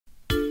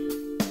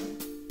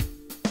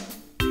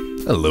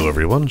Hello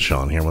everyone,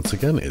 Sean here once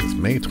again. It is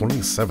May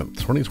 27th,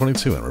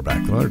 2022, and we're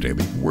back with another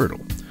daily Wordle.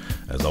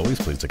 As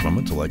always, please take a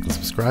moment to like and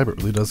subscribe, it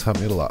really does help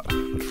me a lot.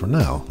 But for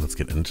now, let's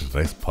get into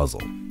today's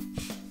puzzle.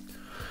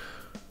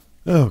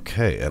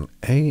 Okay, an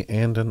A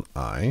and an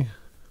I.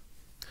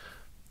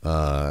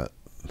 I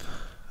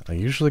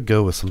usually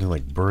go with something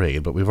like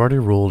braid, but we've already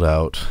ruled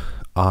out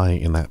I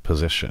in that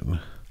position.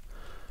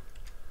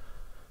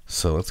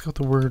 So let's go with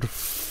the word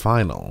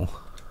final.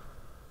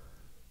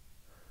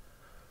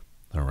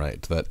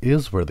 Alright, that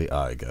is where the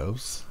I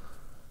goes.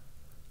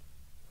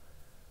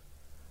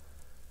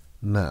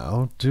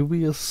 Now, do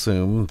we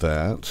assume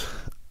that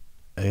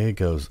A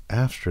goes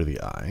after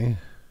the I?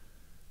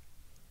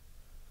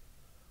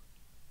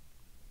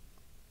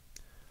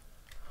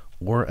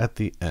 Or at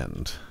the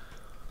end?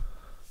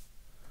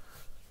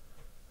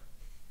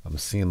 I'm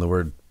seeing the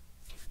word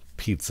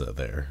pizza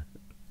there.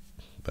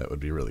 That would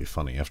be really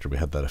funny after we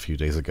had that a few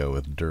days ago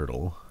with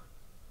Wordle.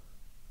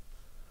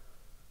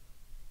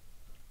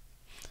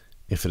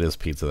 If it is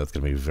pizza, that's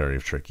going to be very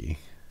tricky.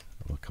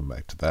 We'll come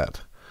back to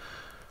that.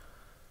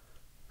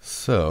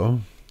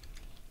 So,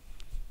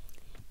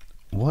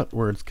 what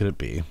words could it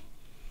be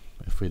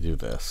if we do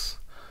this?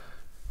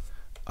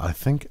 I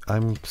think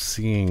I'm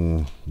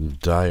seeing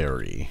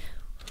diary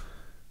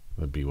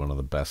would be one of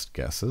the best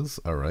guesses.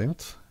 All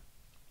right.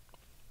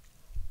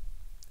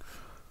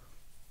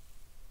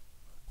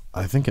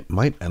 I think it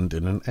might end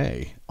in an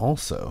A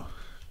also.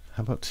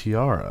 How about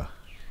tiara?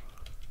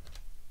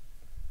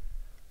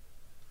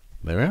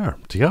 There we are,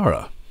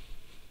 tiara.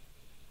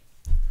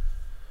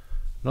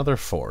 Another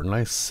 4,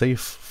 nice safe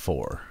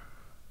 4.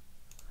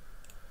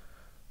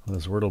 What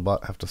does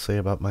WordleBot have to say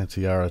about my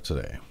tiara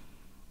today?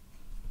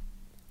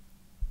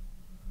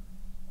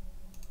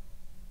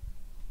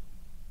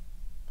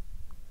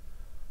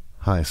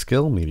 High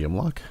skill, medium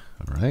luck.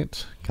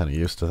 Alright, kind of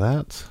used to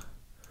that.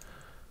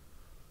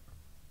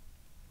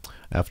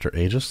 After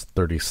Aegis,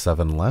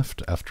 37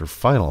 left. After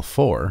Final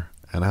 4.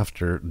 And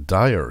after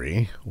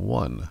diary,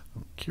 1.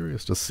 I'm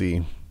curious to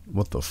see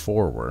what the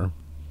 4 were.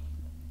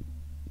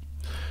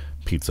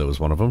 Pizza was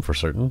one of them for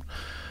certain.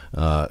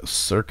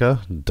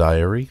 Circa,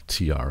 diary,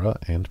 tiara,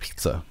 and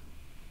pizza.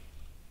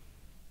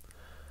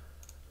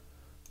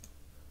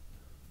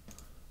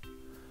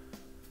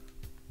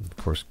 Of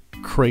course,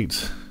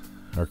 crate,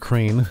 or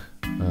crane,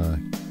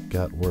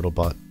 got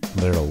WordleBot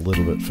there a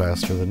little bit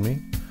faster than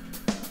me.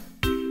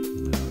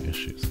 No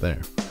issues there.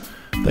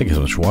 Thank you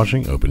so much for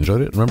watching. Hope you enjoyed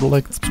it. Remember to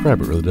like and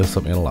subscribe, it really does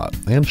help me a lot.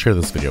 And share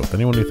this video with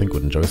anyone you think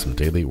would enjoy some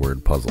daily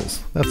word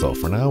puzzles. That's all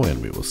for now,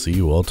 and we will see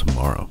you all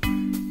tomorrow.